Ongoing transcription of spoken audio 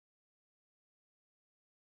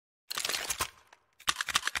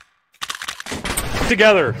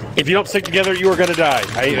together. If you don't stick together, you are gonna die.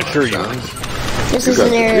 I assure you. This is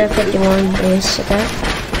an Area 51 base, okay?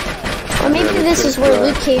 Or maybe this is where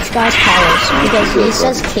Luke Cage got his powers, because he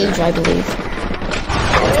says Cage, I believe.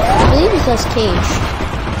 I believe he says Cage.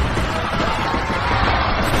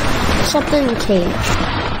 Something Cage.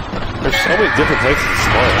 There's so many different places to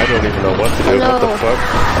spawn. I don't even know what to do. No, what the fuck?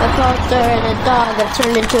 I thought there and a dog that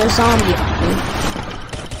turned into a zombie.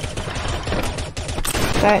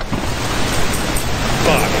 Alright.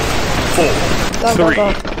 5, 4, 3,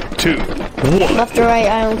 2, 1. Left or right,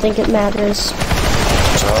 I don't think it matters.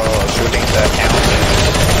 So, shooting the counts.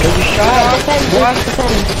 Can you shut up? Defend. What?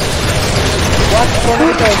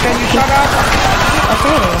 Can you shut up?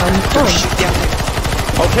 Okay, I'm done.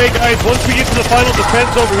 Okay guys, once we get to the final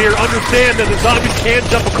defense over here, understand that the zombies can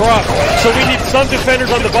jump across. So we need some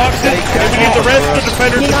defenders on the boxes, and we need the rest of the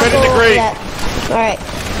defenders defending the grate. Alright,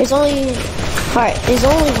 there's only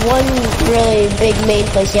one really big main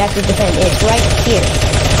place you have to defend. It's right here.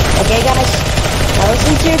 Okay guys? Now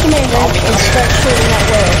listen to your commander and start shooting that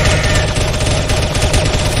way.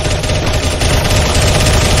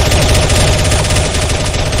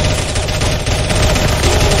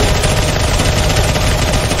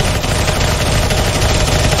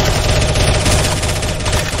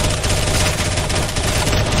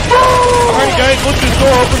 Once this door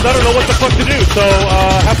opens, I don't know what the fuck to do, so,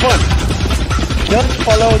 have fun. Just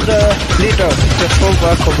follow the leader. Just go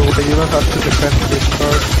back a little bit. You don't have to defend this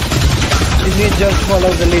part. You need just follow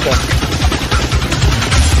the leader.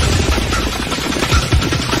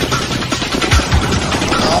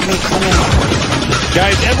 Come in.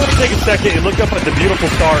 Guys, everyone take a second and look up at the beautiful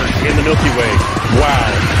stars in the Milky Way. Wow.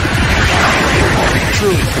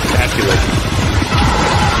 Truly spectacular.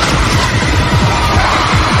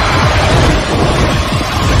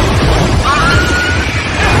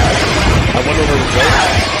 I wonder where we go.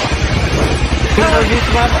 You know this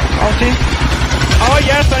map, Alti? Oh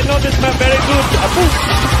yes, I know this map very good.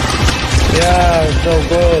 Yeah, so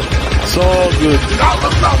good. So good. Not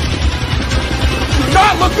look up!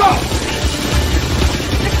 Not look up!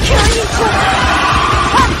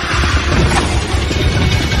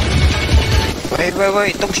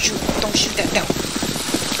 Wait, don't shoot that down.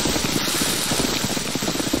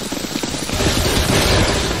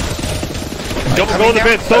 Don't go in the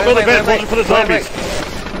vents, don't go in the vents, watch for the zombies.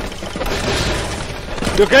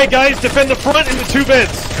 Okay guys, defend the front and the 2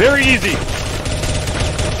 vents. Very easy.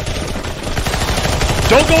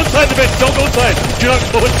 Don't go inside the vents, don't go inside. Do not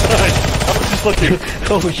go inside. I was just looking.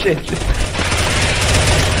 Oh shit.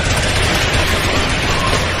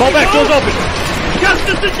 Fall back, doors open. Just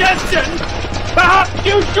a suggestion! Perhaps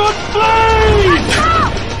you should flee!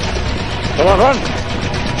 Come on, run.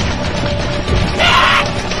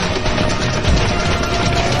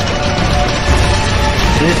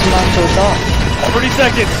 This man so dark. 30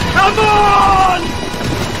 seconds. Come on!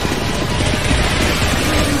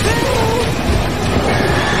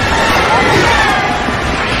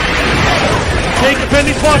 Take defend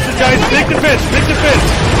these boxes, guys. Big defense, big defense.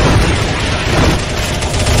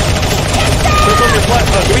 Click on your flat.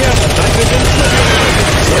 Do we have night vision?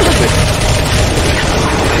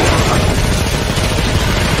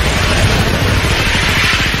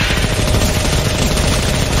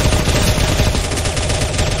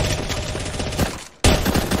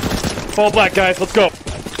 Fall black, guys. Let's go.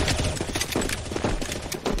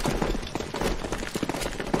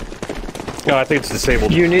 Oh, I think it's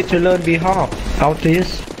disabled. You need to learn B-hop. How it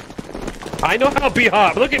is? I know how to be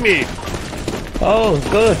hot. Look at me. Oh,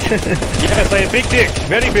 good. Yes, I have big dick.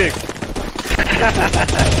 Very big.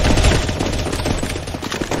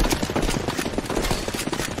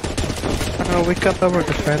 We got our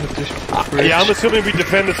defend this bridge. Yeah, I'm assuming we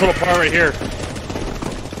defend this little part right here.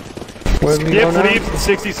 Where we Skip go now? leaves in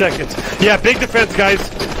 60 seconds. Yeah, big defense, guys.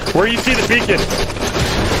 Where you see the beacon.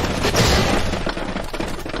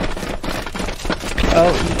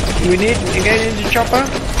 Oh, we need to get in the chopper?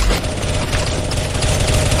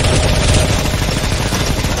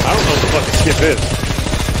 I don't know what the fuck the skip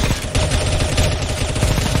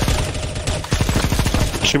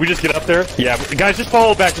is. Should we just get up there? Yeah, guys, just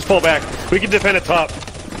follow back, just fall back. We can defend at top.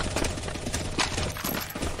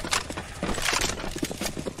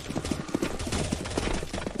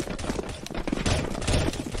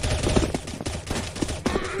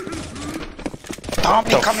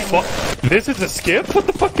 Zombie coming. This is a skip? What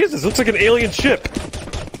the fuck is this? Looks like an alien ship.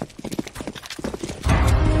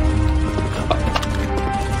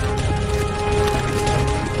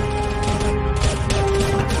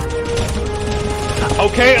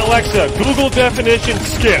 Okay, Alexa, Google definition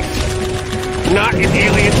skip. Not an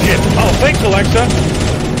alien ship. Oh, thanks, Alexa.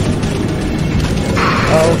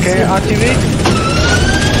 Okay, on TV?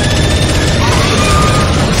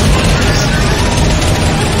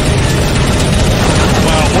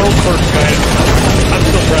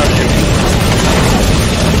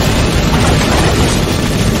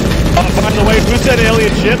 said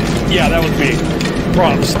alien ship? Yeah, that was me.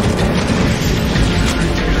 Props.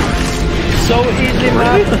 So easy,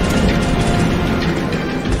 man.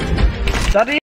 That